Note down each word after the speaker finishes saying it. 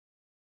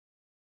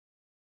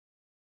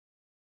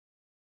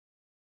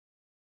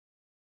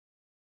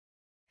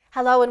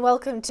Hello and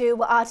welcome to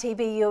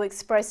Rtbu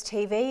Express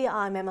TV.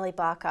 I'm Emily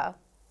Barker.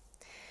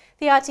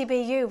 The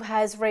Rtbu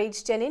has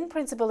reached an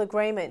in-principle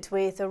agreement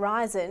with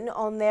Aurizon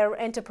on their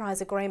enterprise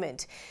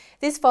agreement.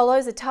 This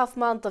follows a tough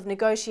month of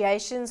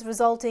negotiations,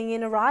 resulting in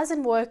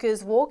Aurizon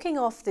workers walking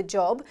off the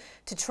job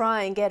to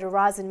try and get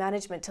Aurizon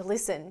management to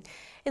listen.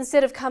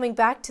 Instead of coming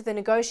back to the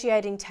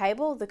negotiating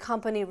table, the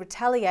company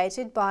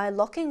retaliated by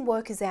locking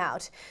workers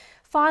out.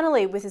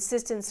 Finally, with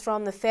assistance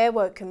from the Fair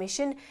Work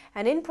Commission,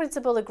 an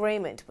in-principle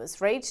agreement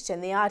was reached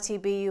and the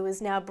Rtbu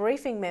is now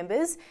briefing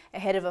members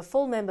ahead of a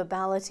full member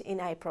ballot in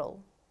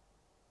April.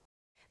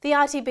 The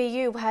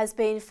Rtbu has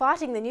been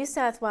fighting the New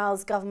South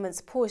Wales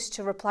Government's push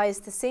to replace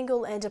the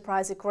single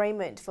enterprise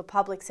agreement for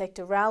public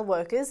sector rail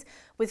workers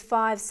with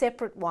 5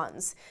 separate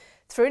ones.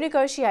 Through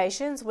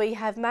negotiations, we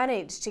have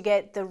managed to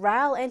get the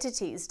rail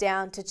entities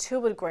down to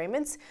 2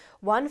 agreements,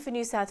 one for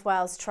New South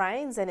Wales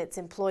Trains and its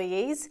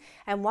employees,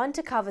 and one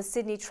to cover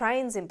Sydney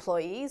Trains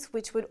employees,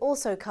 which would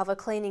also cover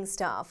cleaning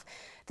staff.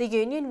 The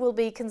union will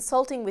be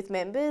consulting with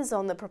members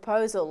on the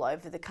proposal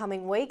over the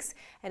coming weeks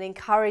and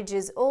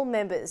encourages all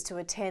members to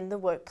attend the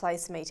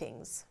workplace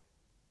meetings.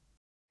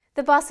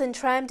 The bus and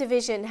tram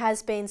division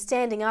has been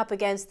standing up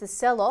against the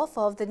sell-off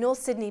of the North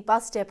Sydney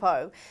bus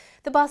depot.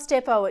 The bus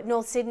depot at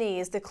North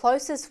Sydney is the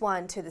closest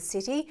one to the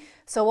city,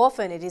 so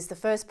often it is the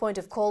first point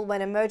of call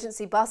when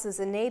emergency buses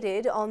are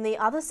needed on the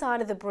other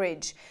side of the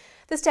bridge.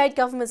 The state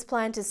government's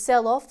plan to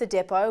sell off the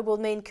depot will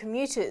mean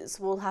commuters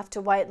will have to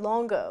wait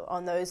longer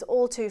on those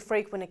all too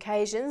frequent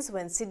occasions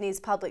when Sydney's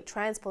public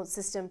transport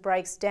system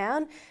breaks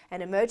down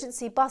and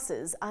emergency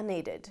buses are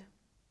needed.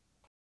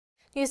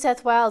 New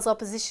South Wales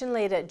opposition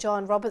leader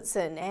John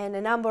Robertson and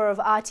a number of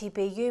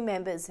Rtbu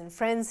members and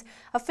friends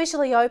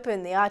officially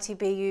opened the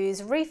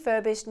Rtbu's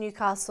refurbished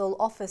Newcastle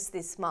office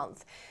this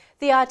month.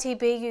 The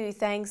Rtbu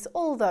thanks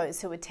all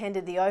those who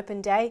attended the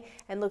open day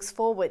and looks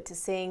forward to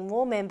seeing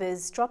more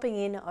members dropping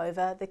in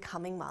over the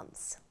coming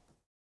months.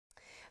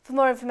 For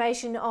more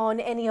information on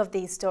any of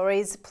these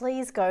stories,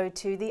 please go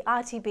to the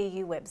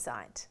Rtbu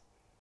website.